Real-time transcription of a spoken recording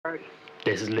Eric.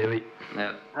 This is Louis.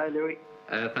 Yeah. Hi, Louis.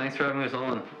 Thanks for having us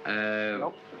on.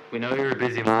 Nope. We know you're a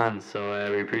busy man, so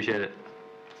we appreciate it.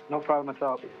 No problem at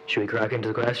all. Should we crack into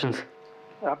the questions?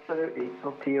 Absolutely.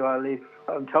 Up to you.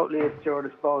 I'm totally at your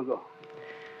disposal.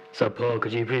 So, Paul,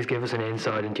 could you please give us an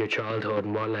insight into your childhood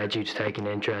and what led you to take an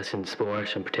interest in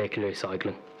sport, and particularly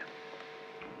cycling?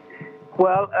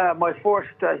 Well, my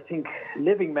first, I think,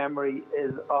 living memory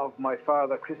is of my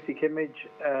father, Paul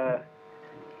Kimmage,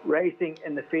 racing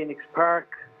in the Phoenix Park.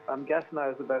 I'm guessing I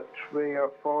was about 3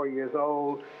 or 4 years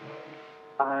old,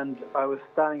 and I was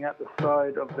standing at the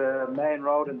side of the main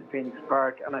road in the Phoenix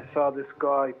Park, and I saw this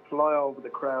guy fly over the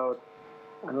crowd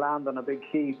and land on a big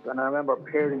heap, and I remember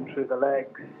peering through the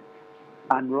legs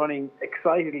and running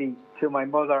excitedly to my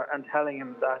mother and telling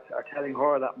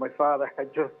her that my father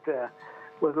had just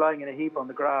was lying in a heap on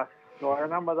the grass. So I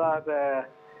remember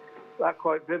that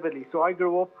quite vividly. So I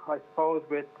grew up, I suppose,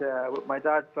 with my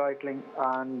dad cycling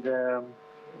and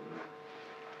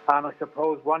I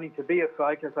suppose wanting to be a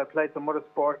cyclist. I played some other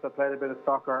sports. I played a bit of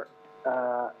soccer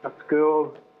at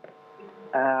school.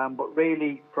 But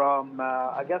really from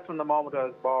the moment I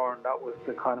was born, that was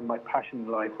the kind of my passion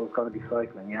in life, was going to be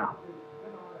cycling, yeah.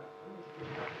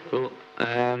 Cool.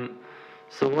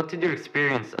 So what did your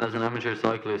experience as an amateur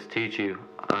cyclist teach you,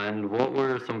 and what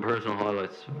were some personal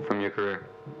highlights from your career?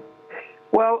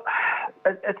 Well,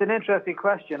 it's an interesting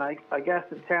question. I guess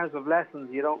in terms of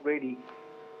lessons, you don't really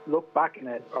look back in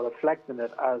it or reflect on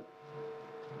it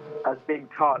as being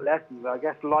taught lessons. I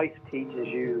guess life teaches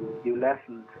you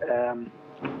lessons.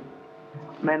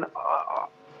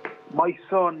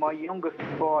 My youngest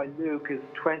boy, Luke, is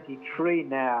 23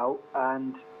 now,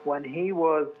 and when he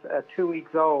was 2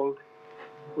 weeks old,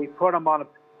 we put him on a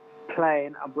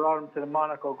plane and brought him to the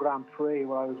Monaco Grand Prix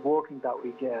where I was working that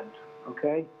weekend,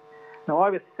 okay? Now, I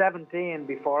was 17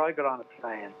 before I got on a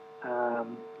plane.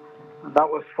 That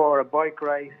was for a bike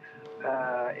race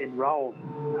in Rome.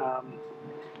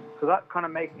 So that kind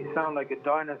of makes me sound like a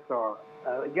dinosaur.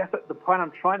 I guess the point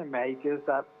I'm trying to make is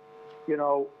that, you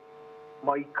know,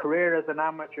 my career as an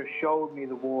amateur showed me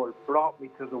the world, brought me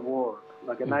to the world.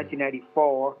 Like in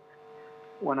 1984,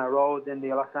 when I rode in the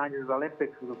Los Angeles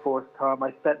Olympics for the first time,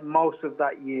 I spent most of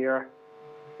that year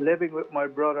living with my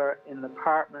brother in an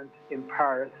apartment in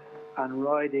Paris and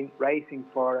racing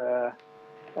for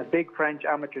a big French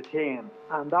amateur team.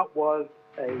 And that was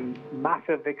a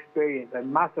massive experience, a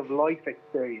massive life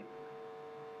experience.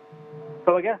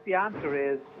 So I guess the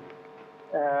answer is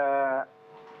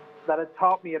that it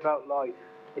taught me about life.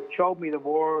 It showed me the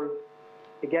world.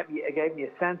 It gave me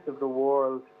a sense of the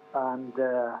world, and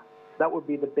that would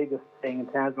be the biggest thing in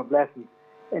terms of lessons.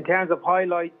 In terms of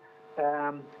highlights,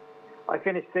 I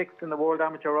finished 6th in the World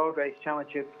Amateur Road Race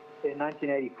Championship in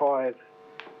 1985.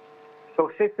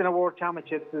 So 6th in a World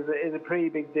Championships is a pretty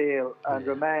big deal and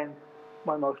remains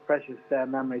my most precious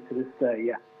memory to this day,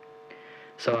 yeah.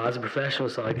 So as a professional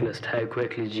cyclist, how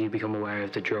quickly did you become aware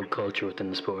of the drug culture within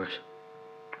the sport?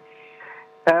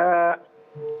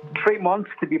 3 months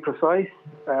to be precise.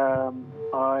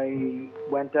 I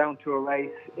went down to a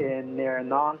race near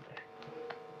Nantes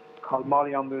called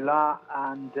Moulin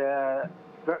and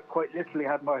quite literally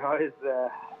had my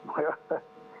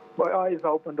eyes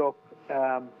opened up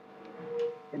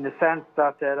in the sense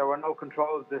that there were no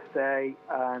controls this day,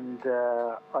 and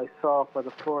I saw for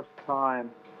the first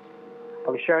time, I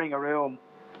was sharing a room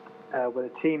with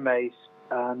a teammate,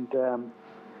 and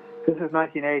this is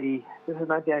 1980. This is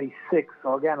 1986.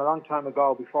 So again, a long time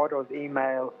ago, before there was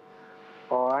email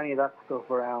or any of that stuff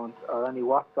around, or any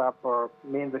WhatsApp or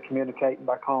means of communicating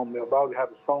back home. We probably had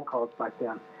phone calls back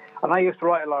then, and I used to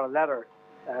write a lot of letters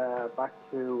back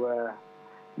to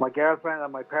my girlfriend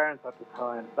and my parents at the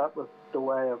time. That was the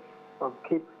way of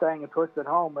keep staying in touch at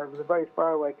home. It was a very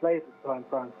far away place at the time,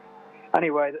 France.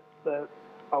 Anyway,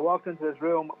 I walked into this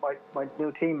room with my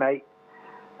new teammate,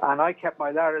 and I kept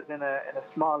my letters in a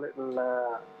small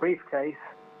little briefcase.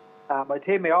 My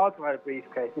teammate also had a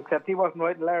briefcase, except he wasn't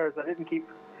writing letters. I didn't keep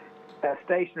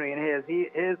stationery in his.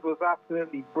 His was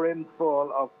absolutely brim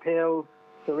full of pills,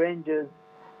 syringes,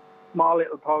 small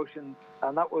little potions,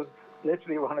 and that was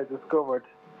literally when I discovered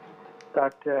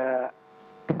that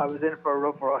I was in for a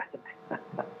rough ride.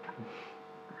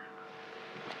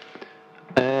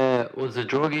 Was the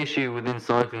drug issue within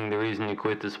cycling the reason you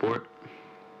quit the sport?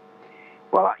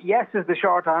 Well, yes is the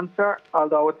short answer,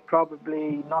 although it's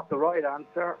probably not the right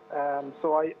answer.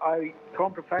 So I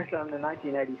turned professional in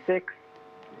 1986,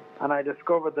 and I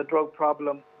discovered the drug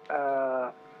problem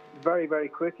very, very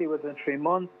quickly, within 3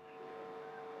 months.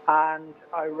 And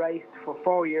I raced for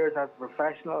 4 years as a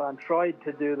professional and tried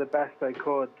to do the best I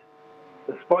could,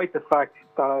 despite the fact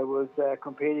that I was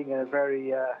competing in a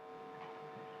very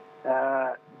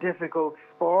difficult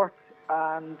sport,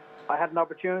 and I had an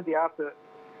opportunity after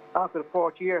the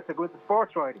fourth year to go into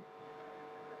sports writing.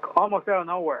 Almost out of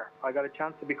nowhere, I got a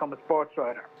chance to become a sports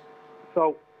writer.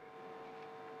 So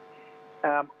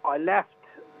I left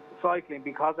cycling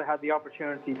because I had the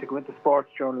opportunity to go into sports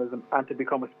journalism and to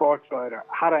become a sports writer.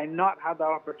 Had I not had that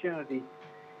opportunity,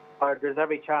 there's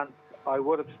every chance I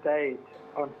would have stayed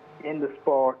in the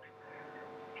sport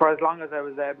for as long as I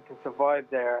was able to survive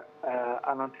there,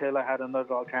 and until I had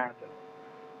another alternative.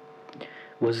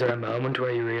 Was there a moment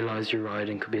where you realised your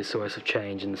writing could be a source of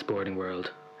change in the sporting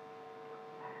world?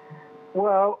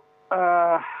 Well,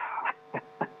 I'm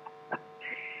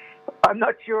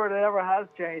not sure it ever has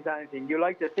changed anything. You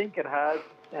like to think it has.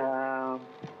 I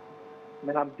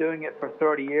mean, I'm doing it for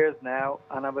 30 years now,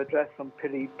 and I've addressed some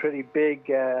pretty big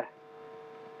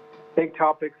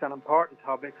topics and important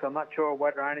topics. I'm not sure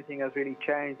whether anything has really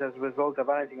changed as a result of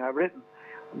anything I've written.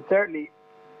 I certainly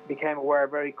became aware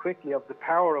very quickly of the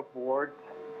power of words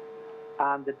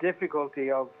and the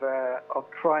difficulty of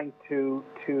trying to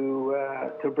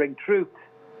bring truth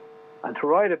and to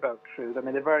write about truth. I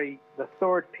mean, the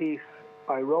third piece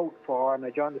I wrote for, and I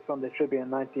joined the Sunday Tribune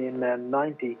in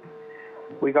 1990,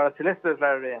 we got a solicitor's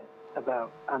letter in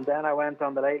about, and then I went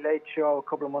on the Late Late Show a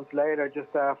couple of months later,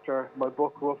 just after my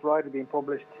book Rough Rider had been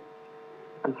published,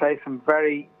 and faced some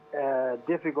very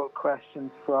difficult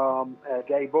questions from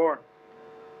Gay Byrne.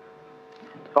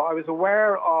 So I was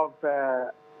aware of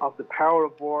the power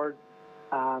of words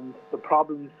and the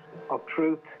problems of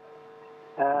truth,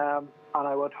 and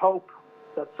I would hope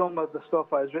that some of the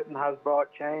stuff I've written has brought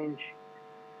change,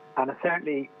 and it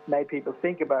certainly made people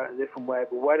think about it in a different way.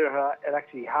 But whether it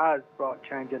actually has brought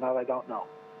change or not, I don't know.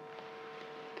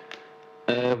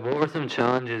 What were some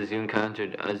challenges you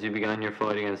encountered as you began your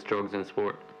fight against drugs in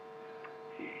sport?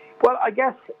 Well, I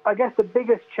guess the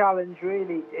biggest challenge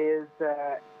really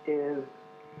is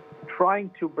trying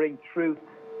to bring truth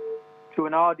to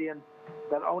an audience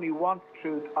that only wants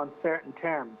truth on certain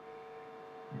terms.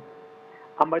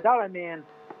 And by that I mean,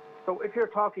 so if you're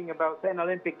talking about, say, an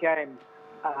Olympic Games,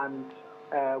 and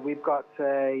we've got,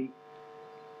 say,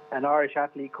 an Irish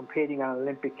athlete competing on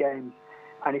Olympic Games,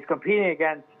 and he's competing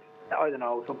against, I don't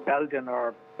know, some Belgian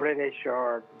or British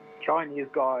or Chinese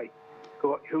guy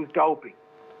who's doping,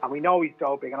 and we know he's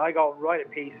doping, and I go and write a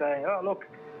piece saying, oh, look,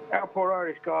 our poor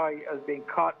Irish guy has been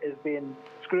caught, is being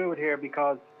screwed here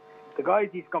because the guys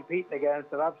he's competing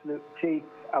against are absolute cheats,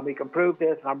 and we can prove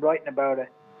this, and I'm writing about it,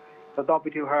 so don't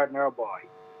be too hard on our boy.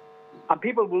 And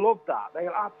people will love that.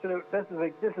 They'll this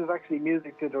is actually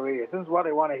music to their ears. This is what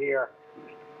they want to hear.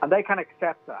 And they can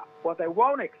accept that. What they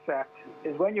won't accept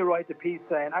is when you write the piece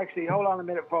saying, actually, hold on a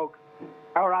minute, folks,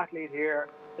 our athlete here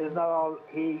is not all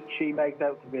she makes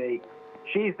out to be.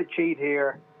 She's the cheat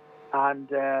here, and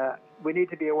we need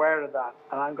to be aware of that,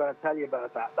 and I'm going to tell you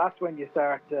about that. That's when you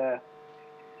start,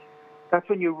 that's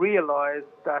when you realise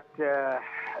that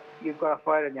you've got a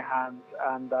fight in your hands,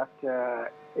 and that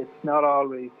it's not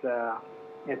always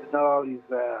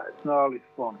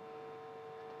fun.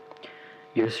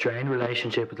 Your strained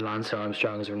relationship with Lance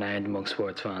Armstrong is renowned among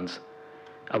sports fans.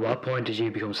 At what point did you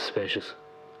become suspicious?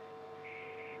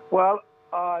 Well,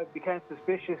 I became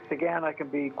suspicious. Again, I can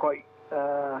be quite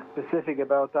specific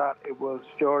about that. It was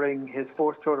during his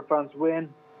first Tour de France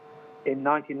win in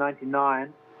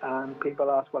 1999, and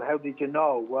people asked, well, how did you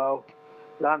know? Well,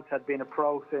 Lance had been a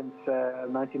pro since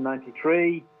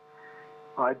 1993.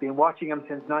 I'd been watching him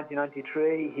since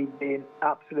 1993. He'd been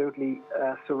absolutely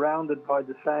surrounded by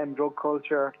the same drug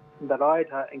culture that I'd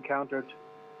encountered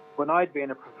when I'd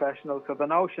been a professional. So the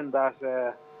notion that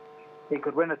he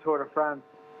could win a Tour de France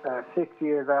 6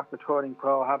 years after turning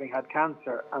pro, having had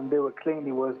cancer, and do it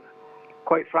cleanly was,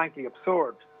 quite frankly,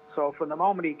 absurd. So from the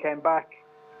moment he came back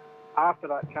after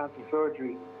that cancer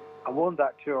surgery and won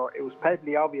that Tour, it was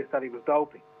patently obvious that he was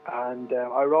doping. And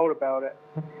I wrote about it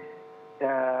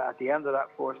at the end of that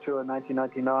first Tour in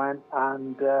 1999,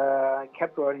 and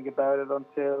kept writing about it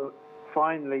until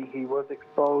finally he was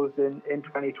exposed in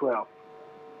 2012.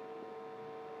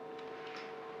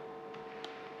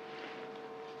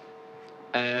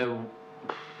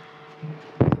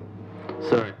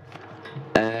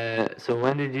 So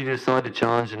when did you decide to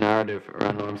challenge the narrative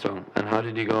around Armstrong, and how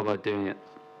did you go about doing it?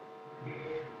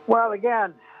 Well,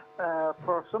 again,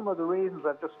 for some of the reasons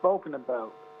I've just spoken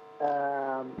about,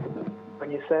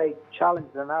 when you say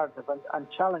challenge the narrative, and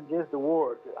challenge is the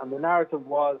word, and the narrative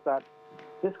was that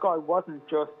this guy wasn't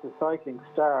just a cycling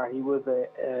star, he was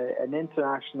an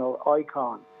international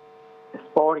icon, a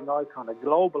sporting icon, a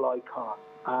global icon,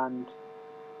 and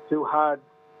who had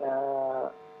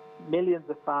millions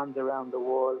of fans around the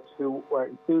world who were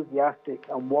enthusiastic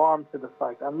and warm to the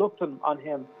fact and looked on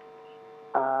him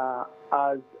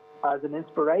as an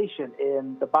inspiration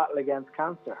in the battle against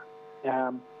cancer.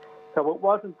 So it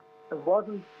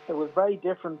was very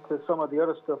different to some of the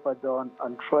other stuff I'd done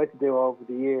and tried to do over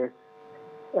the years.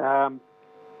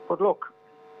 But look,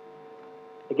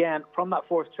 again, from that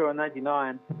first tour in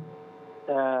 '99,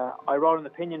 I wrote an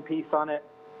opinion piece on it,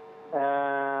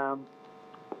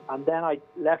 and then I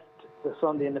left the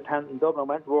Sunday Independent in Dublin.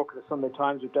 I went to work at the Sunday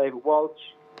Times with David Walsh,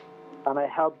 and I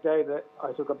helped David.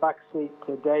 I took a back seat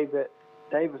to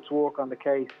David's work on the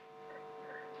case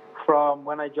from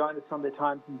when I joined the Sunday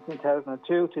Times in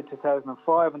 2002 to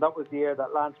 2005, and that was the year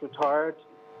that Lance retired.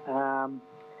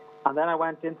 And then I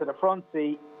went into the front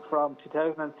seat from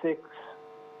 2006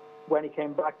 when he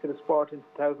came back to the sport in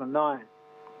 2009.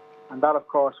 And that, of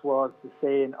course, was the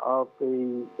scene of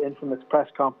the infamous press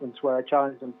conference where I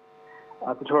challenged him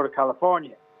at the Tour de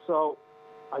California. So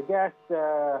I guess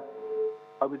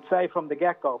I would say from the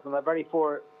get-go, from that very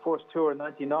first tour in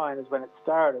 '99 is when it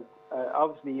started.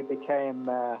 Obviously, it became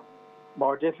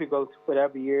more difficult with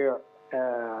every year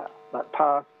that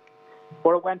passed.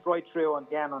 But it went right through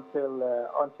again until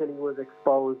he was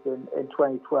exposed in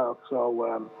 2012.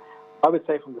 So I would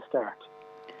say from the start.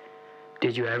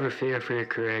 Did you ever fear for your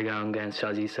career going against,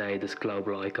 as you say, this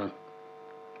global icon?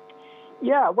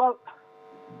 Yeah, well,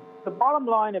 the bottom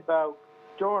line about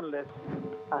journalists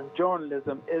and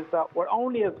journalism is that we're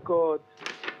only as good,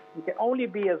 we can only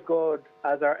be as good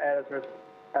as our editors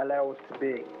allow us to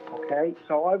be, okay?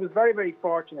 So I was very, very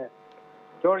fortunate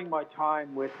during my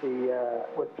time with the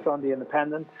Sunday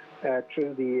Independent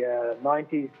through the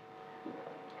 90s,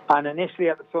 and initially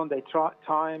at the Sunday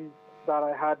Times, that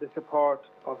I had the support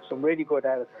of some really good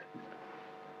editors.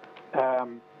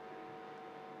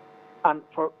 And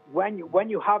for when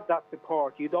you have that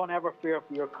support, you don't ever fear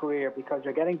for your career because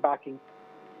you're getting backing,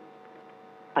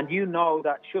 and you know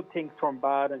that should things turn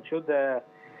bad and should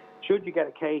you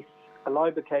get a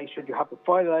libel case, should you have to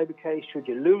file a libel case, should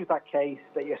you lose that case,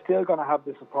 that you're still going to have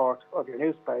the support of your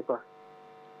newspaper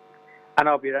and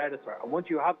of your editor. And once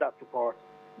you have that support,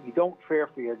 you don't fear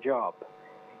for your job.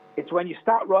 It's when you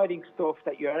start writing stuff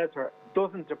that your editor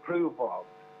doesn't approve of.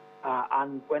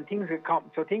 And when things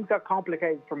got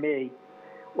complicated for me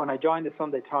when I joined the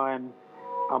Sunday Times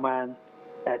and when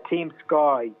Team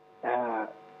Sky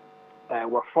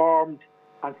were formed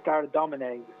and started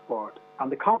dominating the sport. And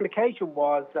the complication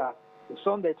was that the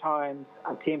Sunday Times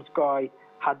and Team Sky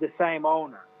had the same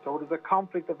owner. So there was a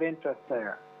conflict of interest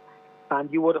there. And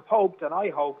you would have hoped, and I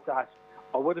hoped, that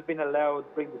I would have been allowed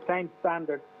to bring the same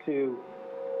standards to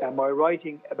my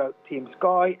writing about Team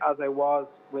Sky as I was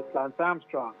with Lance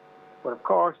Armstrong. But of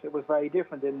course, it was very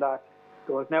different in that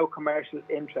there was no commercial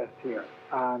interest here.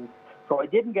 And so I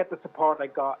didn't get the support I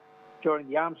got during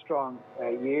the Armstrong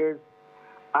years.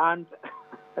 And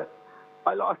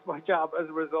I lost my job as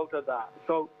a result of that.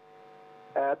 So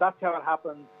that's how it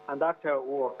happened, and that's how it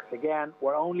works. Again,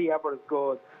 we're only ever as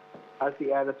good as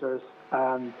the editors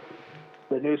and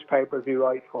the newspapers we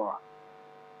write for.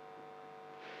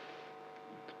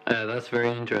 That's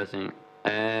very interesting.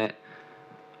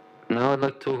 Now I'd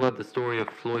like to talk about the story of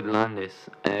Floyd Landis,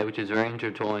 which is very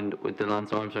intertwined with the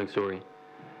Lance Armstrong story.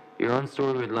 Your own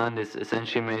story with Landis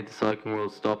essentially made the cycling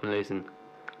world stop and listen.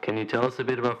 Can you tell us a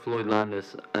bit about Floyd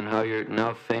Landis and how your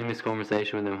now famous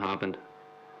conversation with him happened?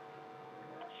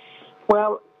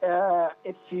 Well,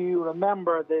 if you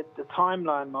remember the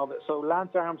timeline of it, so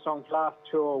Lance Armstrong's last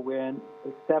tour win,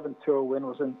 his 7th tour win,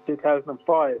 was in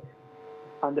 2005.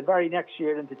 And the very next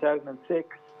year, in 2006,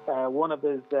 one of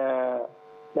his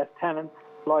lieutenants,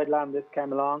 Floyd Landis,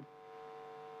 came along,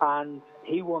 and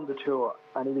he won the tour,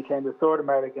 and he became the third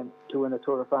American to win the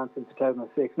Tour de France in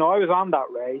 2006. Now, I was on that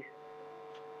race,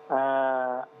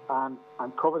 and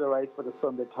covered the race for the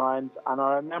Sunday Times, and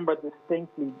I remember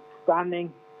distinctly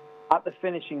standing at the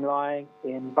finishing line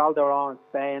in Valderrama,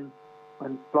 Spain,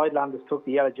 when Floyd Landis took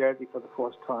the yellow jersey for the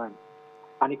first time.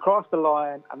 And he crossed the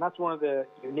line, and that's one of the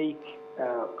unique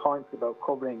points about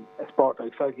covering a sport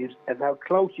like cycling, is how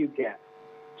close you get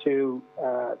to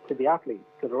the athletes,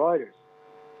 to the riders.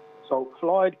 So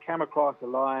Floyd came across the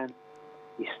line.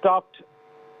 He stopped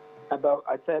about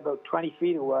 20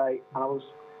 feet away, and I was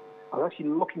actually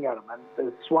looking at him. And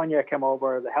the soigneur came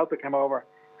over, the helper came over,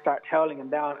 started toweling him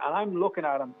down, and I'm looking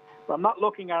at him. But I'm not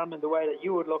looking at him in the way that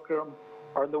you would look at him,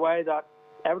 or in the way that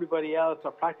everybody else,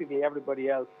 or practically everybody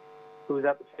else, who was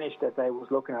at the finish that day was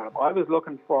looking at him. I was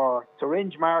looking for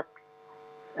syringe marks,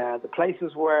 the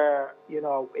places where,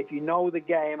 if you know the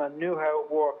game and knew how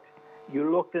it worked,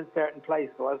 you looked in certain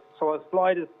places. So as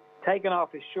Floyd is taking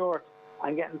off his shirt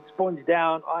and getting sponged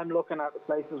down, I'm looking at the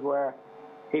places where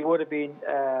he would have been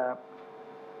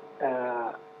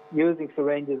using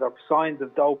syringes or signs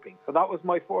of doping. So that was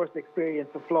my first experience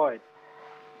of Floyd.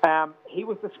 He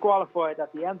was disqualified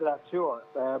at the end of that tour.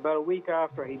 About a week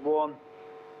after he'd won,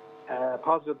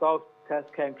 positive doping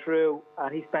test came through,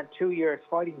 and he spent 2 years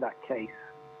fighting that case.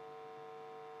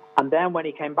 And then when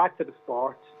he came back to the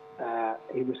sport,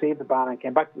 he received the ban and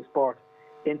came back to the sport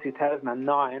in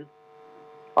 2009.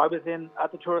 I was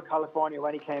at the Tour of California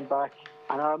when he came back,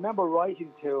 and I remember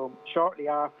writing to him shortly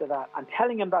after that and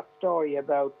telling him that story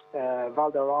about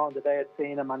Valderrama, the day I'd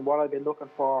seen him and what I'd been looking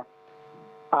for.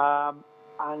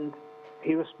 And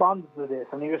he responded to this,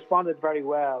 and he responded very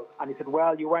well. And he said,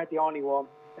 well, you weren't the only one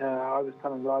I was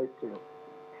telling lies to.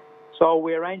 So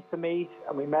we arranged to meet,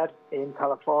 and we met in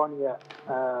California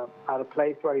at a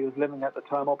place where he was living at the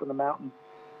time, up in the mountains.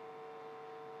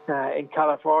 In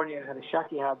California, had a shack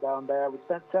he had down there. We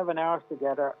spent 7 hours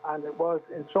together, and it was,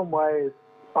 in some ways,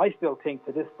 I still think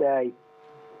to this day,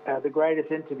 the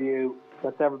greatest interview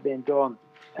that's ever been done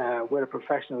with a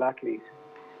professional athlete.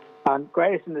 And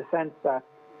greatest in the sense that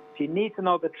if you need to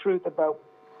know the truth about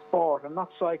sport, and not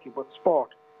cycling, but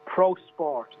sport, pro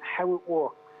sport, how it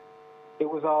works, it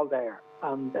was all there.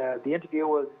 And the interview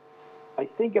was, I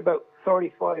think, about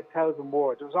 35,000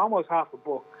 words. It was almost half a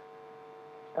book.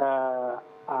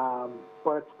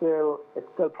 But it's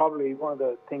still probably one of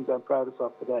the things I'm proudest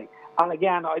of today. And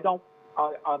again, I don't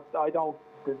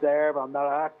deserve, I'm not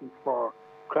asking for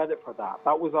credit for that.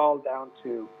 That was all down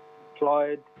to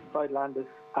Floyd Landis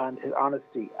and his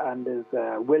honesty and his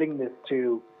willingness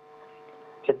to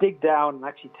dig down and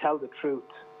actually tell the truth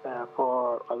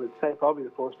for, I would say, probably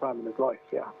the first time in his life,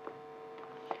 yeah.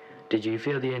 Did you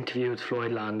feel the interview with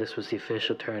Floyd Landis was the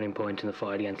official turning point in the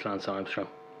fight against Lance Armstrong?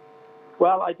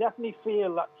 Well, I definitely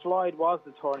feel that Floyd was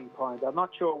the turning point. I'm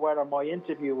not sure whether my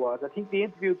interview was. I think the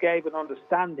interview gave an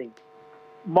understanding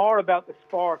more about the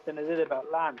sport than it did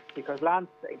about Lance, because Lance,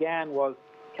 again,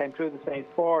 came through the same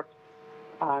sport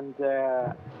and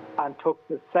took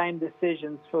the same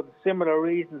decisions for the similar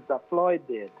reasons that Floyd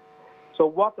did. So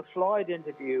what the Floyd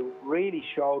interview really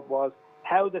showed was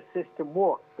how the system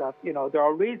works. That, you know, there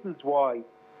are reasons why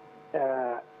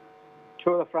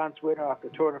Tour de France winner after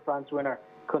Tour de France winner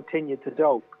continued to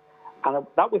dope. And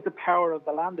that was the power of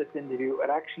the Landis interview. It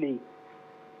actually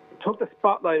took the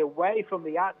spotlight away from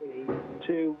the athlete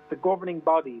to the governing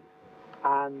bodies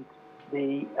and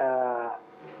the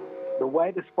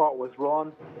way the sport was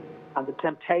run and the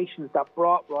temptations that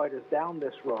brought riders down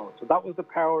this road. So that was the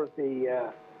power of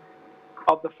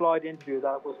the Floyd interview,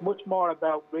 that it was much more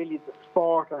about really the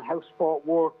sport and how sport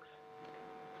works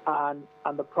and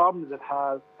the problems it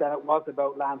has than it was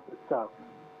about Lance itself.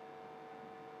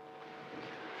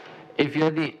 If you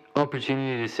had the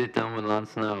opportunity to sit down with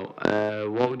Lance now,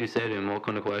 what would you say to him? What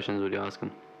kind of questions would you ask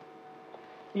him?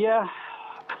 Yeah.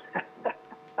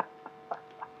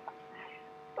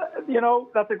 You know,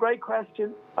 that's a great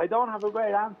question. I don't have a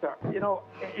great answer. You know,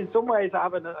 in some ways I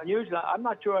have an unusual, I'm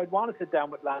not sure I'd want to sit down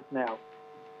with Lance now,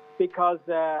 because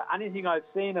anything I've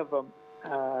seen of him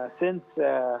since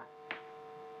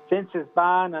his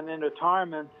ban and in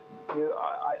retirement,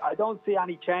 I don't see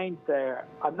any change there.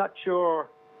 I'm not sure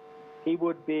he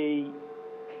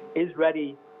is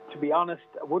ready to be honest,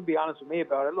 would be honest with me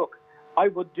about it. Look, I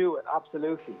would do it,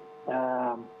 absolutely.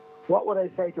 What would I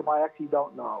say to him? I actually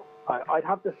don't know. I'd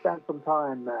have to spend some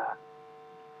time.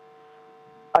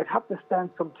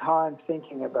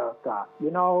 Thinking about that.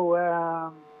 You know,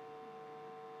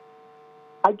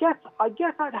 I guess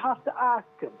I'd have to ask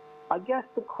him. I guess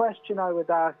the question I would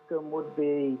ask him would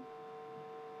be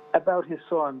about his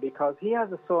son, because he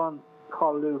has a son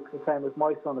called Luke, the same as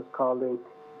my son is called Luke,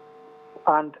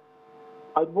 and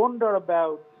I'd wonder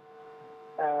about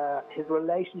his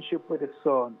relationship with his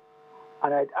son,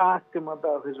 and I'd ask him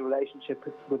about his relationship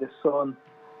with his son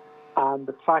and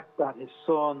the fact that his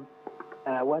son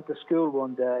went to school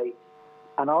one day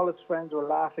and all his friends were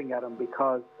laughing at him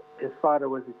because his father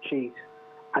was a cheat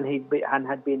and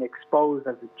had been exposed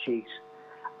as a cheat.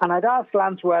 And I'd ask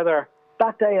Lance whether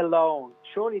that day alone,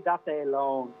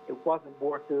 it wasn't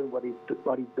worth doing what he's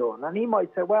done. And he might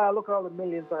say, well, look at all the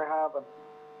millions I have and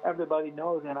everybody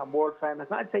knows me and I'm world famous.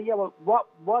 And I'd say, yeah, well, what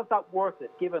was that worth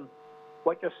it, given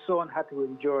what your son had to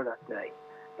endure that day?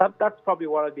 That's probably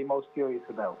what I'd be most curious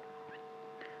about.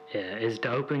 Yeah, is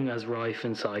doping as rife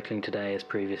in cycling today as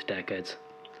previous decades?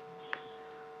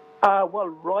 Well,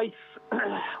 rife,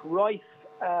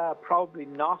 probably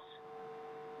not.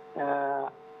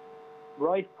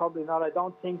 Rife, probably not. I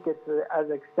don't think it's as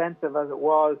extensive as it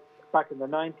was back in the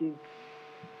 90s.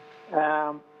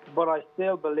 But I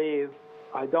still believe,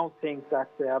 I don't think that,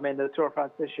 the Tour de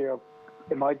France this year,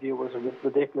 in my view, was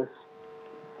ridiculous.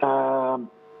 And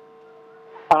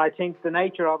I think the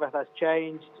nature of it has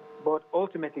changed. but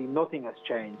ultimately nothing has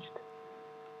changed.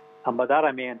 And by that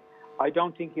I mean, I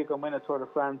don't think you can win a Tour de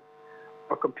France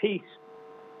or compete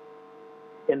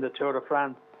in the Tour de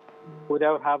France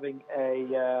without having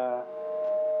a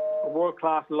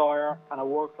world-class lawyer and a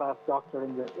world-class doctor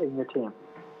in your team.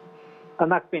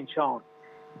 And that's been shown.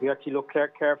 If you actually look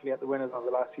carefully at the winners over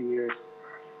the last few years,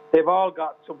 they've all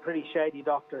got some pretty shady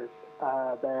doctors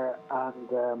there,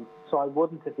 and so I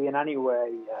wouldn't be in any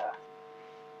way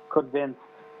convinced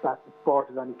that the sport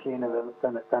is any cleaner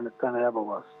than it ever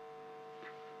was.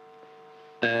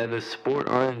 The Sport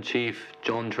Ireland chief,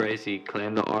 John Tracy,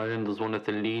 claimed that Ireland was one of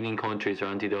the leading countries for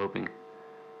anti-doping.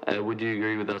 Would you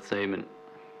agree with that statement?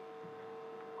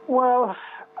 Well,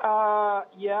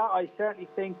 yeah, I certainly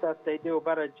think that they do a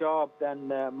better job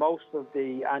than most of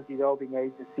the anti-doping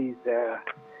agencies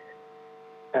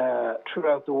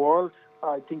throughout the world.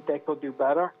 I think they could do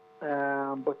better,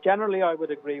 but generally I would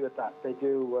agree with that. They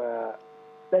do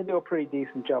a pretty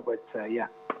decent job, I'd say, yeah.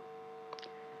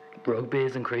 Rugby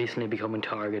is increasingly becoming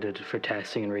targeted for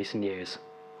testing in recent years.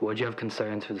 Would you have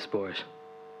concerns for the sport?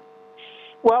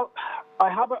 Well, I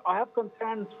have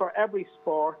concerns for every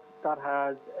sport that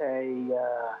has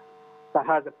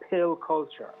a pill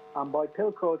culture, and by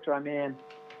pill culture I mean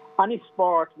any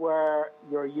sport where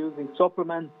you're using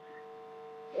supplements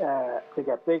to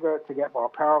get bigger, to get more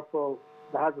powerful,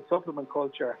 that has a supplement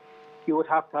culture, you would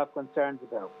have to have concerns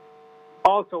about.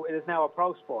 Also, it is now a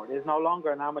pro sport. It is no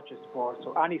longer an amateur sport.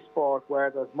 So any sport where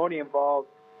there's money involved,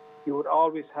 you would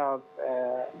always have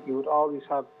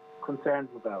concerns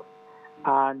about.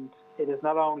 And it is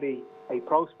not only a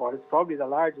pro sport; it's probably the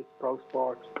largest pro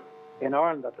sport in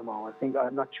Ireland at the moment.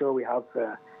 I'm not sure we have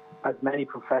as many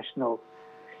professional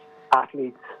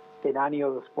athletes in any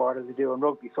other sport as we do in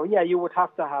rugby. So yeah, you would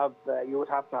have to have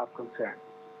concerns.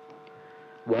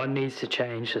 What needs to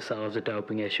change to solve the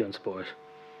doping issue in sport?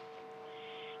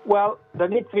 Well, there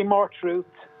needs to be more truth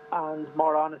and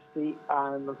more honesty,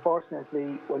 and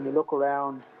unfortunately, when you look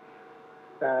around,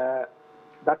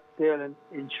 that's still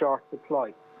in short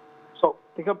supply. So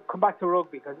to come back to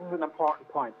rugby, because this is an important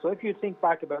point. So if you think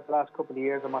back about the last couple of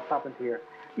years and what's happened here,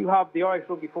 you have the Irish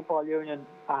Rugby Football Union,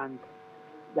 and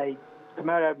they come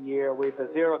out every year with a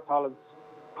zero tolerance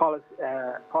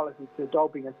policy to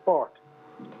doping in sport.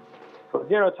 So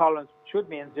zero tolerance should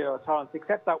mean zero tolerance,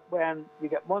 except that when you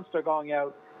get Munster going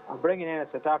out and bringing in a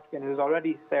South African who's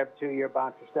already served a 2-year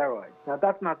ban for steroids. Now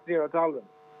that's not zero tolerance.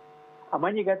 And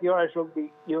when you get the Irish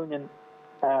Rugby Union,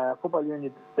 Football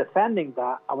Union defending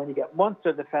that, and when you get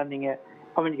Munster defending it,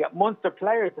 and when you get Munster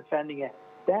players defending it,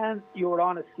 then you're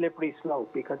on a slippery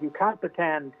slope, because you can't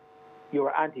pretend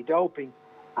you're anti-doping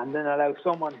and then allow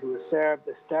someone who has served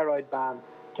a steroid ban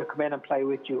to come in and play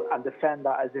with you and defend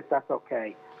that as if that's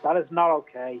okay. That is not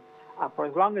okay. And for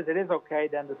as long as it is okay,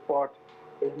 then the sport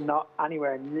is not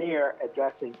anywhere near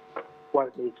addressing what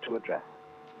it needs to address.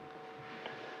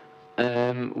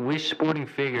 Which sporting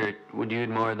figure would you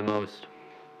admire the most?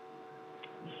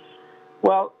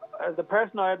 Well, the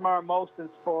person I admire most in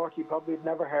sport, you probably have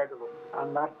never heard of him,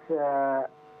 and that's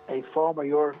a former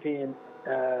European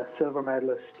silver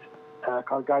medalist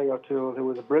called Gary O'Toole, who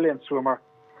was a brilliant swimmer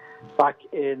back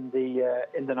in the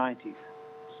 90s.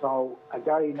 So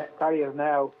Gary is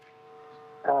now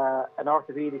an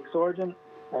orthopedic surgeon,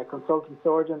 a consultant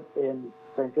surgeon in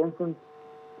St. Vincent,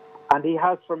 and he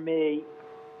has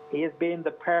been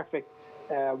the perfect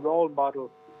role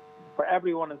model for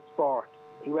everyone in sport.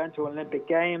 He went to Olympic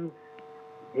Games,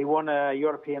 he won a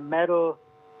European medal,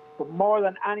 but more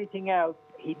than anything else,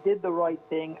 he did the right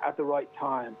thing at the right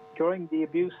time. During the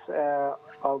abuse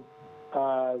of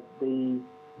the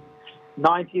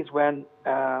 90s, when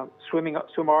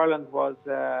Swim Ireland was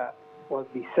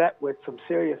beset with some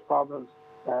serious problems,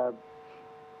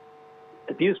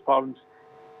 abuse problems,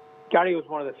 Gary was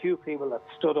one of the few people that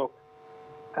stood up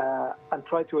and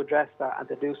tried to address that and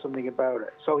to do something about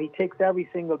it. So he ticks every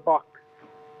single box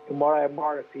in what I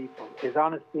admire of people: his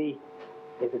honesty,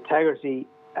 his integrity,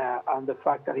 and the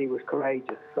fact that he was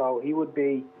courageous. So he would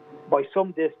be, by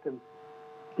some distance,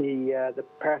 the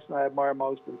person I admire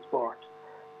most in sport.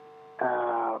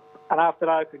 And after that,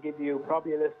 I could give you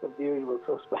probably a list of the usual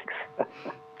suspects.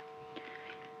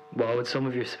 What would some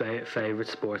of your favourite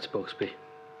sports books be?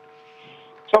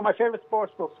 So my favourite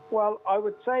sports books? Well, I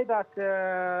would say that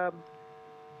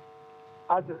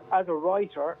as a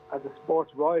writer, as a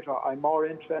sports writer, I'm more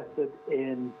interested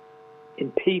in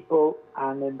people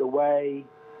and in the way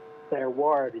they're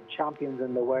wired, in champions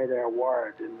and the way they're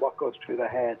wired, in what goes through their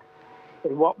head,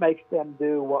 in what makes them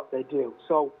do what they do.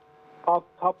 So off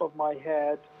the top of my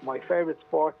head, my favourite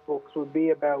sports books would be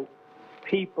about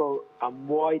people and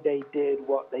why they did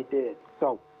what they did.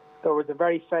 So there is a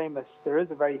very famous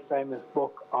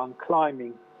book on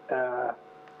climbing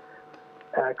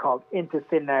called Into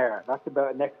Thin Air. That's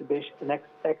about an expedition,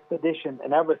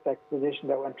 an Everest expedition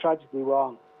that went tragically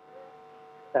wrong.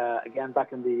 Again,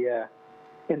 back in the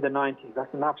 90s.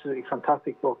 That's an absolutely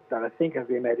fantastic book that I think has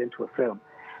been made into a film.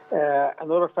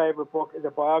 Another favourite book is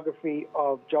a biography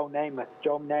of Joe Namath.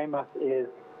 Joe Namath is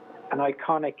an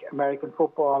iconic American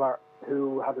footballer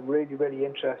who had a really, really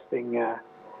interesting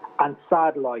and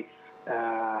sad life.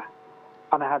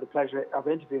 And I had the pleasure of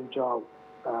interviewing Joe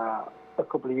a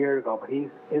couple of years ago. But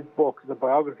his book is a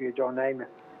biography of Joe Namath.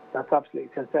 That's absolutely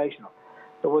sensational.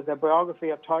 There was a biography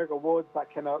of Tiger Woods that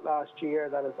came out last year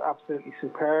that is absolutely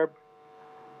superb.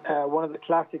 One of the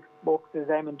classic books is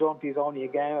Eamon Dunphy's Only a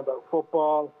Game about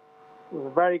football. There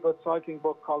was a very good cycling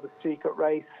book called The Secret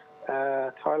Race.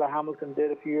 Tyler Hamilton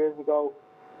did a few years ago.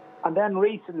 And then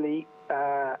recently,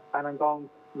 and I'm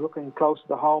looking close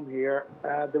to home here,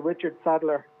 the Richard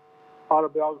Sadler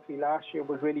autobiography last year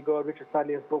was really good. Richard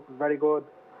Sadler's book was very good.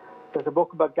 There's a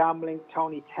book about gambling,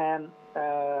 Tony 10,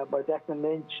 by Declan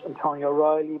Lynch and Tony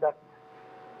O'Reilly. That's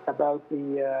about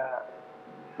the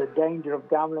danger of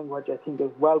gambling, which I think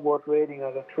is well worth reading.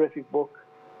 It's a terrific book.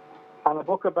 And a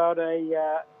book about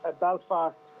a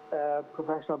Belfast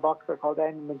professional boxer called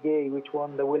Ian McGloughlan, which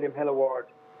won the William Hill Award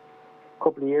a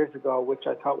couple of years ago, which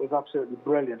I thought was absolutely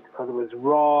brilliant because it was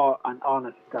raw and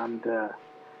honest and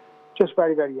just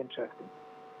very, very interesting.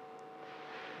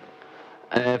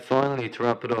 Finally, to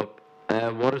wrap it up,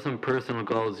 what are some personal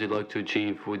goals you'd like to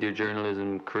achieve with your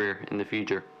journalism career in the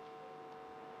future?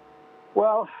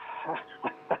 Well,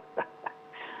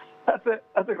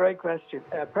 that's a great question.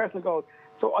 Personal goals.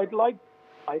 So I'd like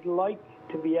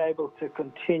to be able to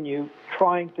continue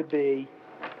trying to be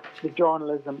the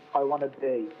journalism I want to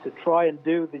be, to try and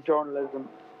do the journalism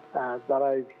that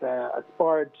I've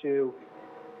aspired to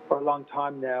for a long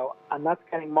time now, and that's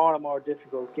getting more and more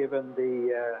difficult given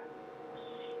the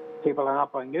people are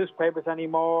not buying newspapers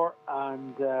anymore,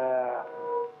 and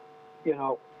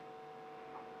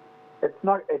it's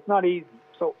not easy.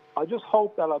 So I just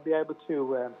hope that I'll be able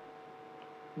to.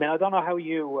 I don't know how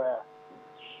you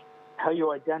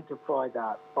identify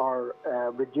that or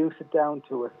reduce it down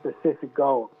to a specific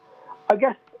goal. I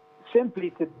guess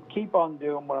simply to keep on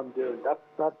doing what I'm doing. That's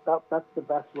the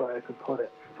best way I could put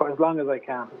it. For as long as I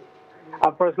can,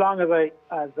 and for as long as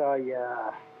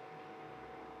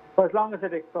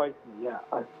it excites me. Yeah,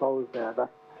 I suppose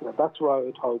that's where I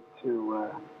would hope to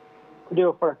do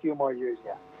it for a few more years.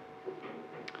 Yeah.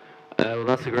 Well,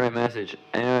 that's a great message.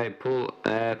 Anyway, Paul,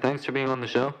 thanks for being on the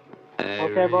show. Okay,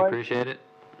 really boys. Appreciate it.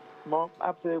 Well,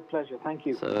 absolute pleasure. Thank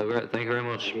you. So, thank you very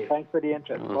much. Thanks for the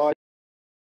interest. Bye.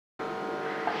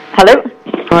 Hello.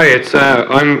 Hi,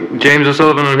 I'm James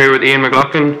O'Sullivan. I'm here with Ian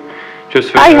McGloughlan.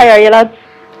 Hi, how are you, lads?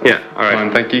 Yeah, all right.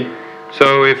 Fine, thank you.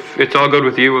 So, if it's all good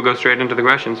with you, we'll go straight into the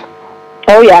questions.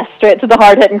 Oh yes, straight to the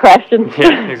hard-hitting questions.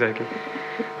 Yeah, exactly.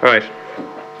 All right.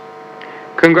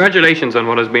 Congratulations on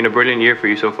what has been a brilliant year for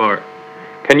you so far.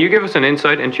 Can you give us an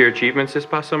insight into your achievements this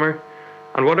past summer?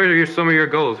 And what are some of your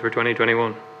goals for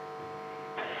 2021?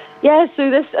 Yeah,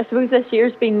 so I suppose this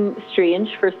year's been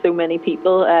strange for so many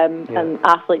people, and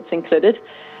athletes included.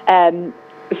 So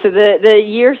the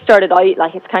year started out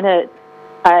like it's kind of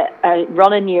a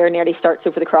running year nearly starts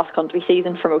over the cross-country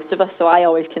season for most of us. So I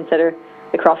always consider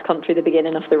the cross-country the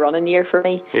beginning of the running year for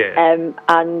me. Yeah.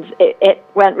 And it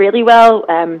went really well.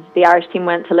 The Irish team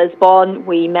went to Lisbon.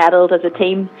 We medalled as a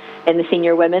team in the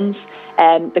senior women's.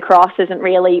 The cross isn't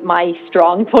really my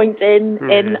strong point in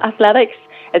athletics.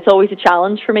 It's always a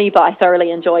challenge for me, but I thoroughly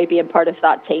enjoy being part of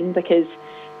that team because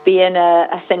being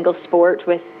a single sport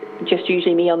with just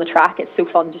usually me on the track, it's so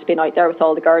fun just being out there with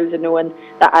all the girls and knowing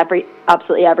that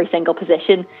absolutely every single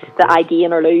position that I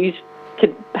gain or lose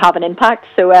could have an impact.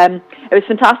 So it was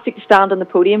fantastic to stand on the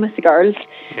podium with the girls.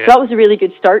 Yeah. So that was a really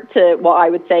good start to what I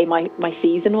would say my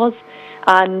season was.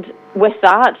 And with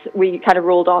that, we kind of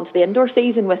rolled on to the indoor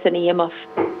season with an aim of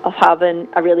having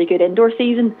a really good indoor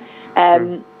season.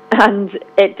 And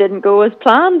it didn't go as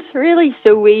planned, really.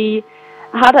 So we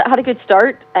had a good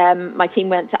start. My team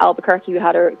went to Albuquerque. We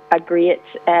had a great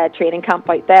training camp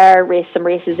out there, raced some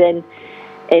races in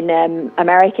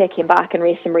America, came back and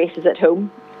raced some races at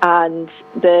home. And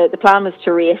the plan was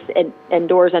to race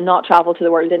indoors and not travel to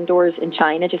the World Indoors in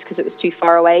China just because it was too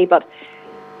far away. But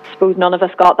I suppose none of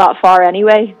us got that far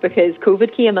anyway because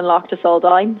COVID came and locked us all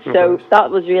down. So that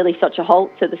was really such a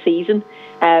halt to the season,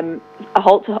 a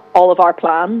halt to all of our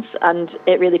plans, and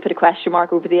it really put a question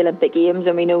mark over the Olympic Games.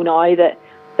 And we know now that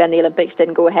then the Olympics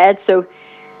didn't go ahead. So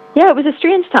Yeah, it was a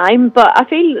strange time, but I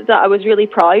feel that I was really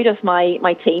proud of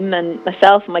my team and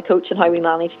myself and my coach and how we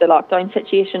managed the lockdown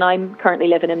situation. I'm currently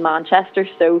living in Manchester,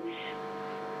 so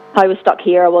I was stuck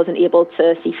here. I wasn't able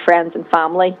to see friends and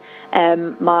family.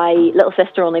 My little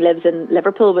sister only lives in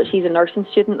Liverpool, but she's a nursing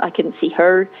student. I couldn't see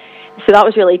her, so that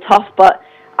was really tough. But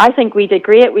I think we did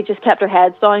great. We just kept our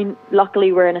heads down.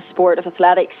 Luckily, we're in a sport of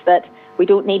athletics that we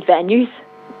don't need venues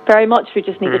very much. We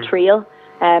just need a trail.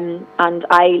 And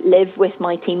I live with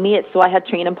my teammates, so I had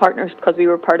training partners because we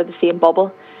were part of the same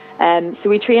bubble. So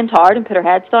we trained hard and put our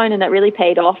heads down, and it really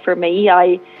paid off for me.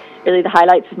 The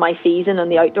highlights of my season and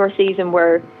the outdoor season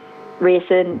were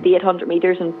racing the 800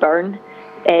 metres in Bern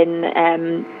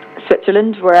in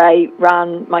Switzerland, where I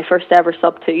ran my first ever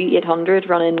sub-2 800,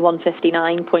 running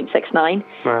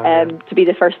 1:59.69. To be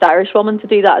the first Irish woman to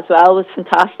do that as well was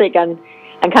fantastic, and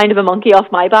kind of a monkey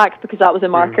off my back, because that was a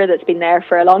marker that's been there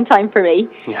for a long time for me.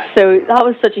 So that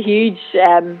was such a huge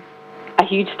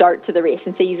start to the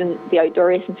racing season, the outdoor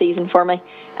racing season for me,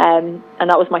 and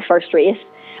that was my first race.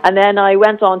 And then I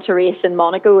went on to race in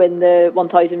Monaco in the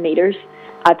 1,000 metres.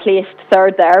 I placed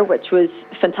third there, which was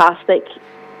fantastic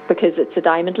because it's a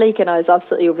Diamond League, and I was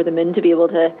absolutely over the moon to be able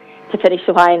to finish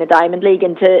so high in a Diamond League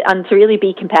and to really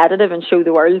be competitive and show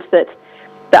the world that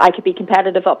I could be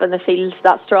competitive up in the field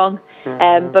that strong.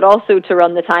 But also to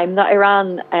run the time that I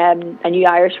ran, a new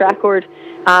Irish record,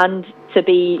 and to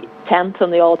be 10th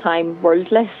on the all-time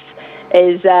world list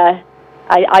is,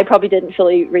 I probably didn't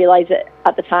fully realise it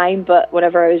at the time, but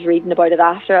whenever I was reading about it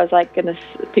after, I was like, goodness,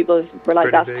 people were like,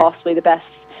 that's possibly the best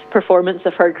performance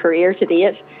of her career to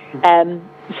date.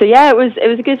 So yeah, it was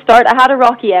a good start. I had a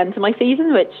rocky end to my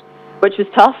season, which was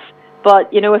tough,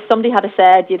 but you know, if somebody had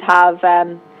said you'd have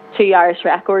 2 Irish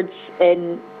records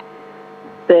in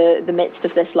the midst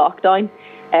of this lockdown,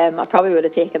 I probably would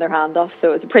have taken their hand off.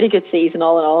 So it was a pretty good season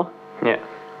all in all. Yeah,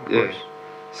 of course.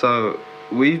 So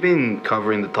we've been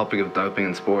covering the topic of doping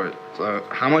in sport. So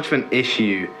how much of an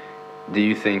issue do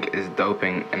you think is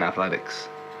doping in athletics?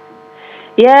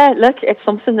 Yeah, look, it's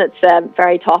something that's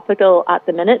very topical at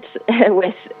the minute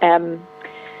with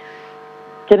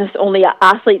only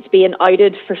athletes being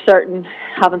outed for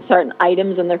having certain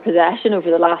items in their possession over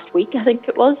the last week, I think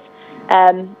it was.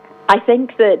 I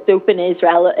think that doping is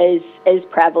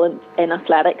prevalent in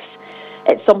athletics.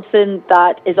 It's something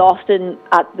that is often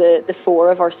at the fore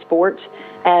of our sport,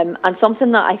 and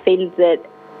something that I feel that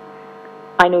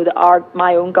I know that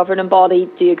my own governing body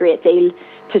do a great deal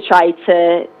to try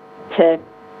to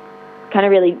kind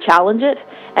of really challenge it.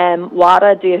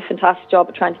 WADA do a fantastic job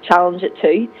at trying to challenge it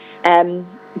too.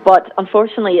 But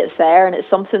unfortunately it's there, and it's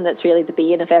something that's really the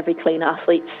bane of every clean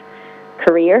athlete's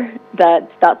career,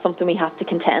 that's something we have to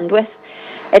contend with.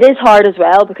 It is hard as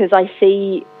well, because I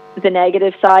see the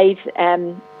negative side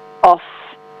of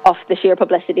the sheer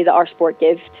publicity that our sport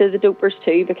gives to the dopers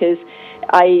too, because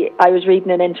I was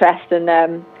reading an interesting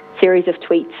series of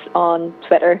tweets on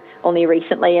Twitter only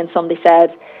recently, and somebody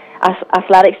said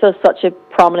athletics does such a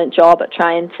prominent job at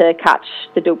trying to catch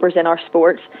the dopers in our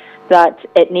sport that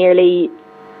it nearly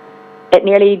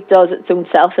does its own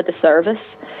self a disservice,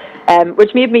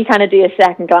 which made me kind of do a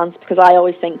second glance, because I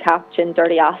always think catching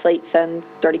dirty athletes and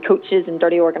dirty coaches and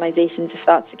dirty organisations, if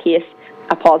that's the case,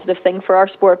 a positive thing for our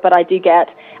sport. But I do get,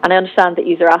 and I understand that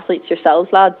you're athletes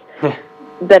yourselves, lads,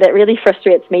 that it really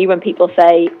frustrates me when people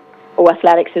say, oh,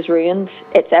 athletics is ruined,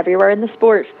 it's everywhere in the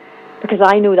sport, because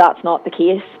I know that's not the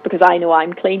case, because I know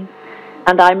I'm clean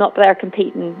and I'm up there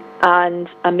competing and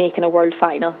I'm making a world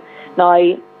final.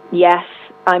 Now, yes,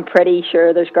 I'm pretty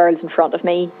sure there's girls in front of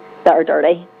me that are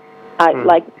dirty.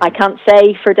 I can't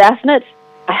say for definite.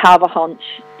 I have a hunch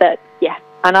that, yeah,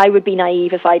 and I would be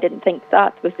naive if I didn't think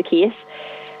that was the case.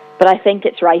 But I think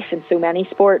it's rife in so many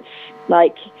sports.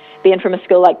 Like, being from a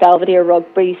school like Belvedere,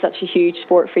 rugby, such a huge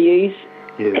sport for you.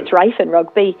 Yeah. It's rife in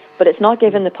rugby, but it's not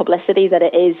given the publicity that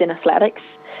it is in athletics.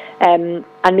 And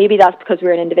maybe that's because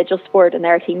we're an individual sport and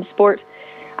they're a team sport.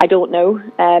 I don't know.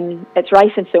 It's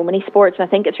rife in so many sports, and I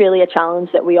think it's really a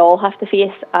challenge that we all have to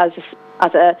face as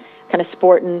a kind of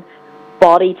sporting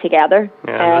body together.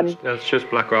 Yeah, that's just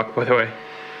Blackrock, by the way.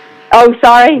 Oh,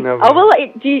 sorry. No, oh, well,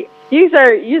 you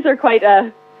are quite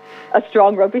a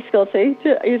strong rugby skill too.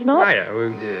 Are you not?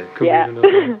 Oh, yeah.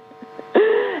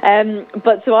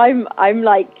 But so I'm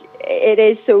like, it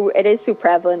is so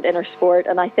prevalent in our sport,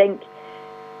 and I think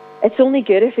it's only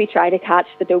good if we try to catch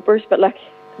the dopers. But look,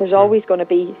 there's always going to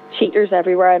be cheaters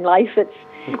everywhere in life. It's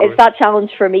that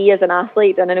challenge for me as an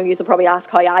athlete, and I know you'll probably ask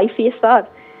how I face that.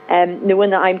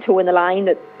 Knowing that I'm toeing the line,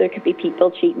 that there could be people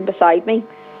cheating beside me.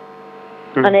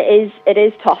 And it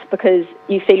is tough, because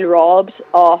you feel robbed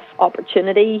of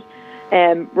opportunity,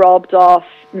 robbed of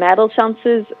medal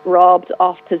chances robbed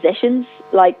of positions.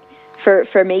 Like,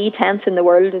 for me, 10th in the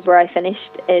world is where I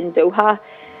finished in Doha.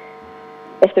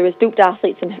 If there was doped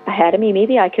athletes ahead of me,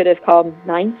 maybe I could have come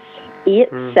 9th,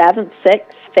 8th, 7th,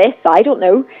 6th, 5th. I don't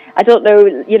know.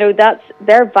 You know,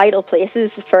 they're vital places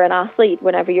for an athlete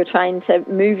whenever you're trying to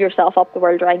move yourself up the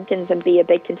world rankings and be a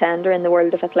big contender in the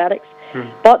world of athletics.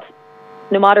 But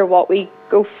no matter what we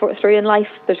go through in life,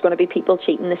 there's going to be people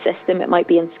cheating the system. It might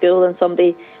be in school and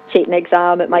somebody cheating an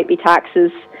exam. It might be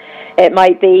taxes. It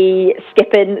might be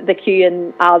skipping the queue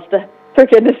in Asda, for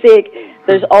goodness sake.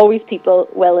 There's always people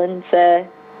willing to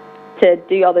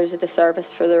do others a disservice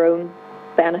for their own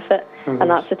benefit. And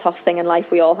that's a tough thing in life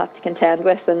we all have to contend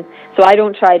with. And so I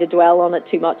don't try to dwell on it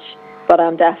too much, but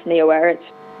I'm definitely aware it's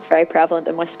very prevalent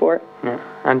in my sport. Yeah.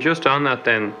 And just on that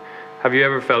then, have you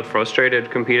ever felt frustrated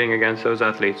competing against those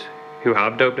athletes who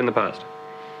have doped in the past?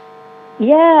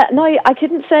 Yeah, no, I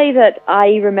couldn't say that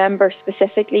I remember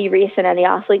specifically racing any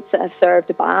athletes that have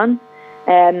served a ban.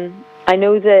 I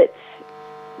know that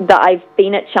I've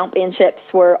been at championships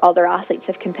where other athletes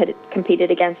have competed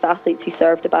against athletes who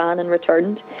served a ban and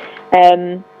returned.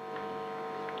 I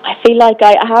feel like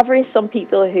I have raced some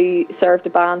people who served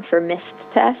a ban for missed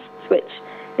tests, which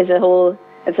is a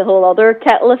whole other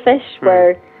kettle of fish,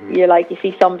 where you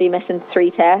see somebody missing 3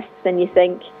 tests and you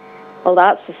think, well,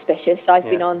 that's suspicious. I've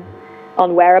been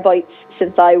on whereabouts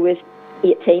since I was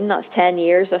 18. That's 10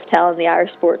 years of telling the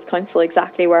Irish Sports Council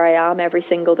exactly where I am every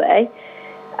single day.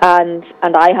 And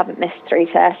I haven't missed 3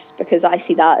 tests because I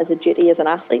see that as a duty as an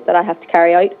athlete that I have to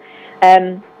carry out.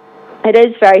 It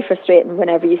is very frustrating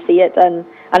whenever you see it, and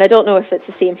I don't know if it's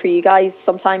the same for you guys.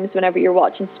 Sometimes whenever you're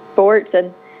watching sport,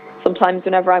 and sometimes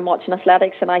whenever I'm watching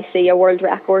athletics and I see a world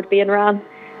record being ran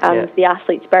and the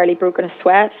athlete's barely broken a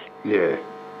sweat,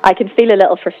 I can feel a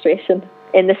little frustration,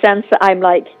 in the sense that I'm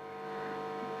like,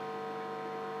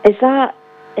 is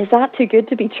that too good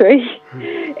to be true?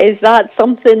 Is that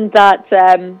something that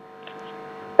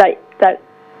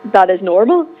is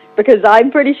normal? Because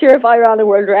I'm pretty sure if I ran a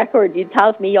world record, you'd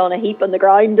have me on a heap on the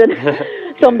ground and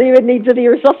somebody would need to be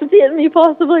resuscitating me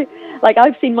possibly. Like,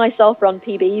 I've seen myself run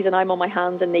PBs and I'm on my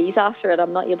hands and knees after it.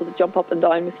 I'm not able to jump up and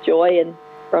down with joy and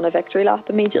run a victory lap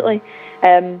immediately.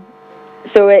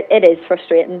 So it is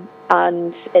frustrating,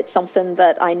 and it's something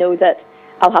that I know that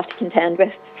I'll have to contend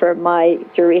with for my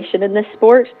duration in this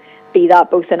sport, be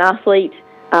that both an athlete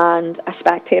and a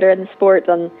spectator in the sport.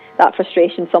 And that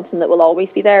frustration is something that will always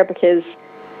be there, because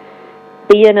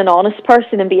being an honest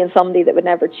person and being somebody that would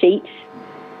never cheat,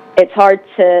 it's hard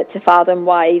to fathom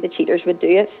why the cheaters would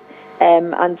do it,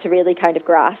 and to really kind of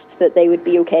grasp that they would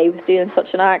be okay with doing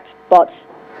such an act. But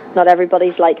not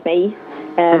everybody's like me,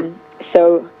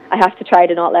 so I have to try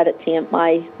to not let it taint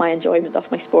my enjoyment of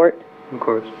my sport. Of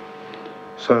course.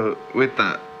 So with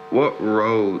that, what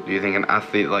role do you think an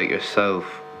athlete like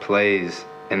yourself plays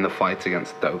in the fight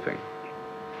against doping?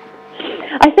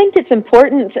 I think it's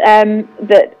important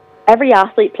that every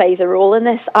athlete plays a role in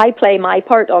this. I play my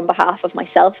part on behalf of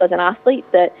myself as an athlete,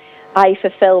 that I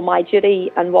fulfill my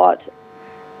duty and what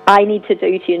I need to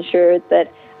do to ensure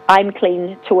that I'm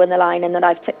clean to win the line and that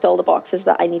I've ticked all the boxes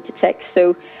that I need to tick.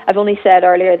 So I've only said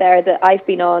earlier there that I've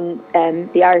been on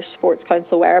the Irish Sports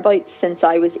Council whereabouts since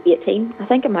I was 18. I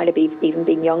think it might have even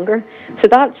been younger. So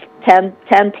that's 10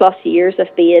 plus years of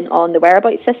being on the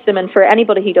whereabouts system. And for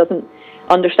anybody who doesn't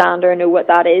understand or know what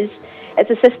that is, it's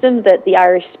a system that the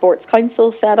Irish Sports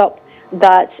Council set up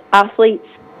that athletes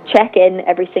check in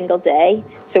every single day.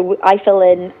 So I fill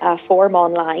in a form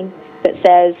online that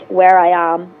says where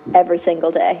I am every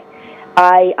single day.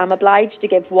 I am obliged to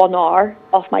give 1 hour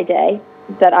of my day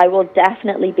that I will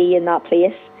definitely be in that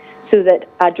place, so that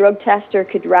a drug tester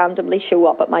could randomly show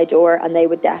up at my door and they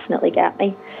would definitely get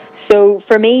me. So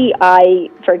for me, I,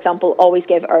 for example, always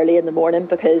give early in the morning,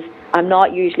 because I'm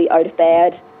not usually out of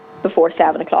bed before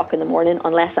 7 o'clock in the morning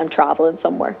unless I'm travelling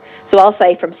somewhere. So I'll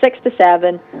say from 6 to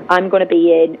 7, I'm going to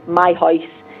be in my house,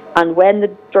 and when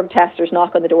the drug testers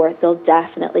knock on the door, they'll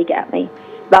definitely get me.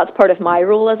 That's part of my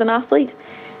role as an athlete,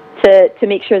 to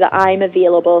make sure that I'm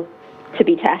available to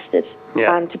be tested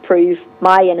and to prove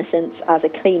my innocence as a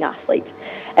clean athlete.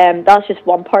 That's just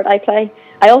one part I play.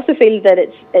 I also feel that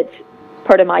it's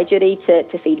part of my duty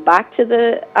to feed back to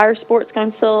the Irish Sports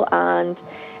Council and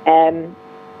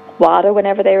WADA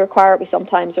whenever they require it. We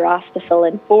sometimes are asked to fill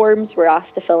in forms, we're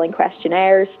asked to fill in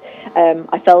questionnaires.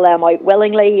 I fill them out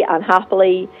willingly and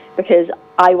happily, because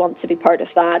I want to be part of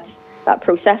that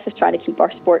process of trying to keep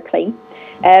our sport clean.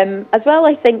 As well,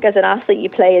 I think as an athlete you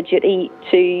play a duty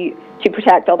to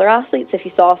protect other athletes if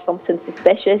you saw something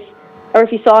suspicious, or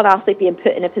if you saw an athlete being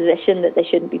put in a position that they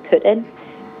shouldn't be put in.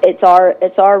 it's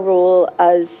our role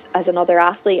as another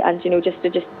athlete, and just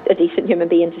a decent human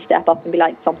being, to step up and be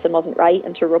like, something wasn't right,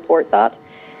 and to report that,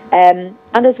 and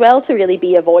as well to really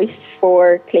be a voice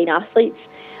for clean athletes.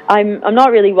 I'm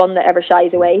not really one that ever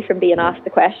shies away from being asked the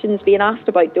questions. Being asked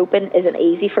about doping isn't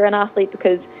easy for an athlete,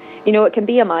 because it can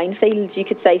be a minefield. You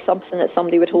could say something that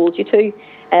somebody would hold you to,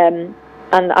 and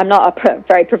I'm not a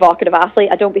very provocative athlete.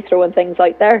 I don't be throwing things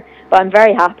out there, but I'm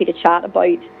very happy to chat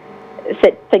about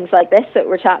things like this that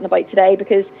we're chatting about today,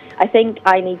 because I think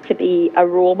I need to be a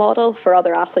role model for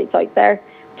other athletes out there,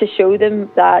 to show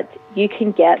them that you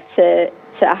can get to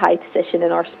a high position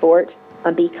in our sport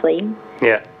and be clean.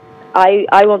 Yeah.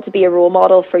 I want to be a role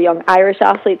model for young Irish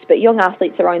athletes, but young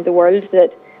athletes around the world,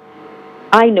 that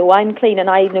I know I'm clean, and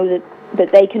I know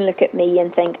that they can look at me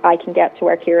and think I can get to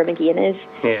where Ciara Mageean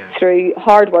is through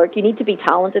hard work. You need to be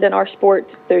talented in our sport.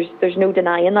 There's no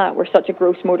denying that. We're such a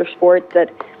gross motor sport that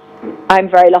I'm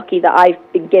very lucky that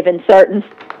I've been given certain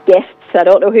gifts. I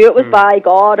don't know who it was by,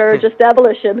 God or just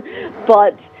evolution,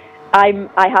 but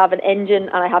I have an engine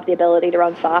and I have the ability to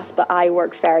run fast, but I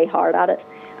work very hard at it,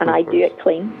 and I do it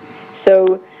clean.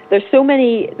 So there's so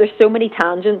many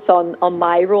tangents on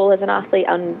my role as an athlete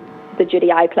and the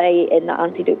duty I play in the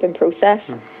anti-doping process.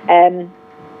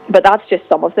 But that's just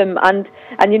some of them. And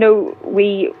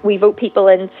we vote people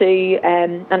into,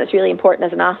 and it's really important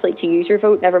as an athlete to use your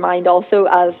vote. Never mind also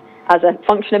as a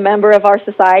functioning member of our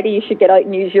society, you should get out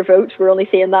and use your vote. We're only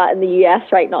seeing that in the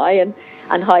US right now, and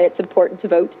how it's important to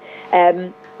vote.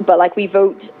 But we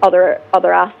vote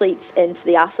other athletes into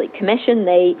the athlete commission.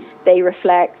 They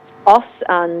reflect us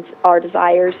and our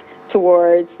desires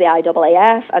towards the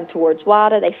IAAF and towards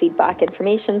WADA. They feed back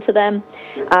information to them,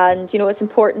 and it's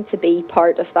important to be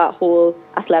part of that whole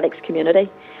athletics community,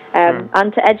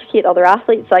 and to educate other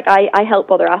athletes. I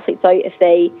help other athletes out if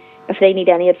they need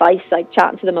any advice,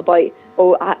 chatting to them about,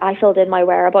 I filled in my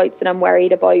whereabouts and I'm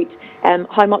worried about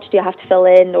how much do you have to fill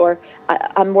in, or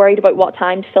I'm worried about what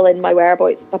time to fill in my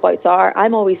whereabouts are.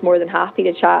 I'm always more than happy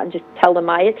to chat and just tell them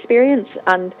my experience,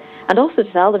 and also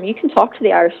to tell them you can talk to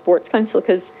the Irish Sports Council,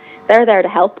 because they're there to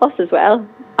help us as well.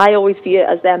 I always view it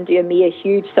as them doing me a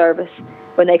huge service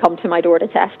when they come to my door to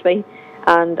test me,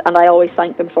 and I always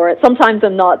thank them for it. Sometimes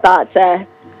I'm not that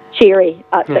cheery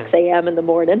at 6 a.m. in the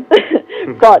morning,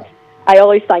 but I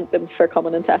always thank them for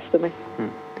coming and testing me.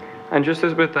 And just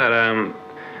as with that,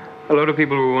 a lot of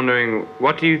people were wondering,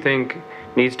 what do you think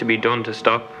needs to be done to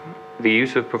stop the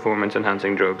use of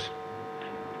performance-enhancing drugs?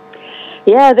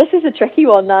 Yeah, this is a tricky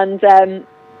one,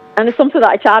 and it's something that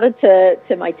I chatted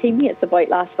to my teammates about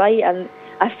last night, and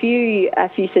a few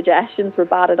suggestions were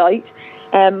batted out.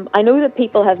 I know that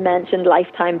people have mentioned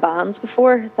lifetime bans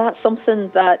before. That's something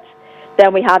that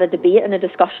then we had a debate and a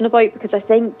discussion about, because I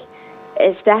think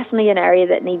it's definitely an area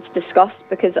that needs discussed,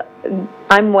 because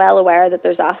I'm well aware that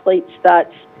there's athletes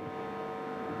that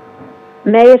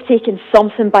may have taken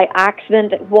something by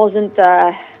accident. It wasn't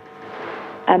a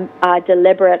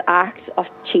deliberate act of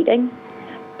cheating.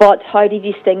 But how do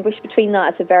you distinguish between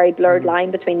that? It's a very blurred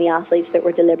line between the athletes that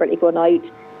were deliberately going out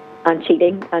and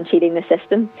cheating the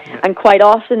system. And quite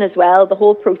often as well, the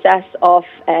whole process of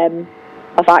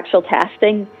actual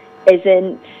testing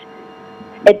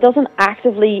it doesn't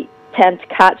actively tend to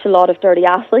catch a lot of dirty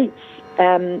athletes.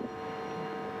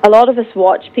 A lot of us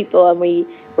watch people, and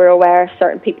we're aware of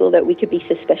certain people that we could be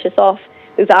suspicious of.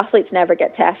 Those athletes never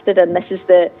get tested, and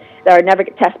never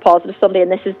get test positive somebody,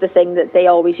 and this is the thing that they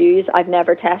always use. I've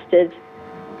never tested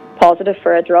positive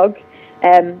for a drug,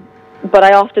 but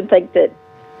I often think that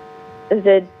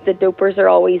the dopers are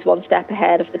always one step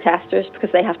ahead of the testers, because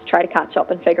they have to try to catch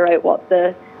up and figure out what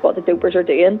the dopers are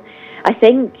doing. I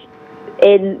think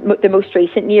in the most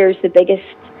recent years, the biggest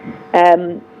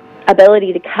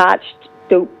ability to catch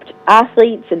doped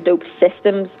athletes and doped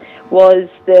systems was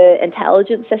the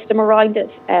intelligence system around it.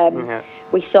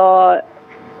 We saw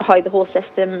how the whole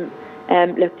system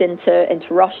looked into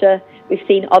Russia. We've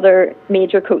seen other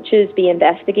major coaches be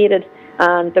investigated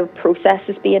and their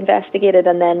processes be investigated,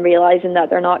 and then realising that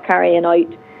they're not carrying out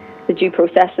the due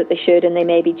process that they should, and they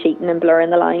may be cheating and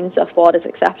blurring the lines of what is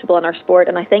acceptable in our sport.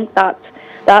 And I think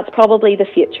that's probably the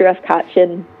future of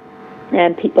catching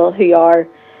people who are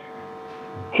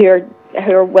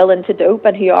willing to dope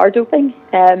and who are doping.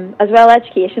 As well,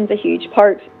 education's a huge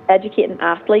part. Educating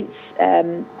athletes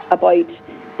about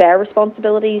their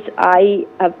responsibilities. I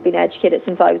have been educated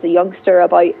since I was a youngster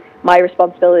about my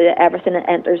responsibility, that everything that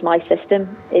enters my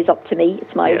system is up to me.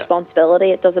 It's my responsibility.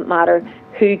 It doesn't matter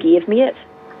who gave me it.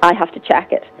 I have to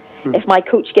check it. If my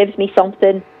coach gives me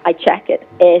something, I check it.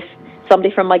 If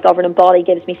somebody from my governing body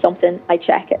gives me something, I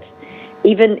check it.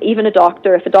 Even a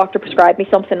doctor, if a doctor prescribed me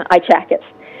something, I check it.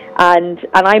 And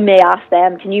I may ask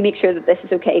them, can you make sure that this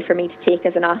is okay for me to take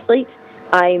as an athlete?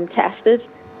 I'm tested.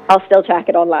 I'll still check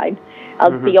it online.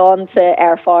 I'll be on to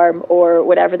Air Farm or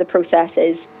whatever the process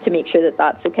is to make sure that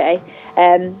that's okay.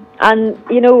 And,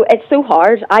 you know, it's so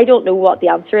hard. I don't know what the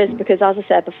answer is because, as I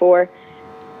said before,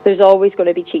 there's always going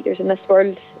to be cheaters in this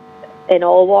world in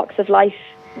all walks of life.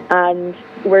 And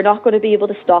we're not going to be able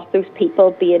to stop those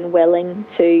people being willing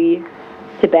to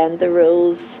bend the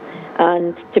rules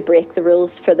and to break the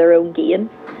rules for their own gain.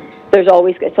 It's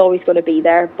always going to be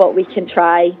there, but we can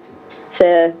try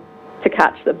to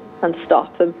catch them and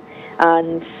stop them.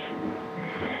 And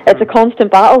it's a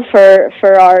constant battle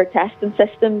for our testing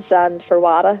systems and for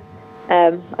WADA.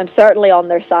 I'm certainly on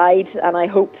their side, and I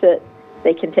hope that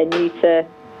they continue to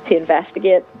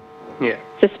investigate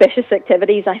suspicious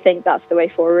activities. I think that's the way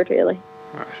forward, really.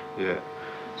 Right. Yeah.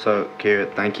 So, Ciara,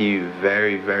 thank you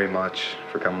very, very much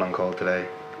for coming on call today.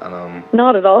 And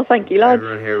not at all. Thank you, lads.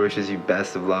 Everyone here wishes you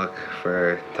best of luck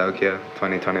for Tokyo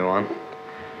 2021.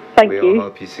 Thank you. We all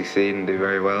hope you succeed and do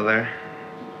very well there.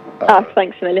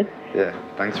 Thanks a million. Yeah,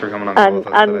 thanks for coming on call with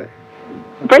us today.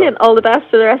 Brilliant. All the best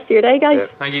for the rest of your day, guys.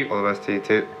 Yeah. Thank you. All the best to you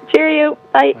too. Cheerio.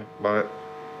 Bye. Bye.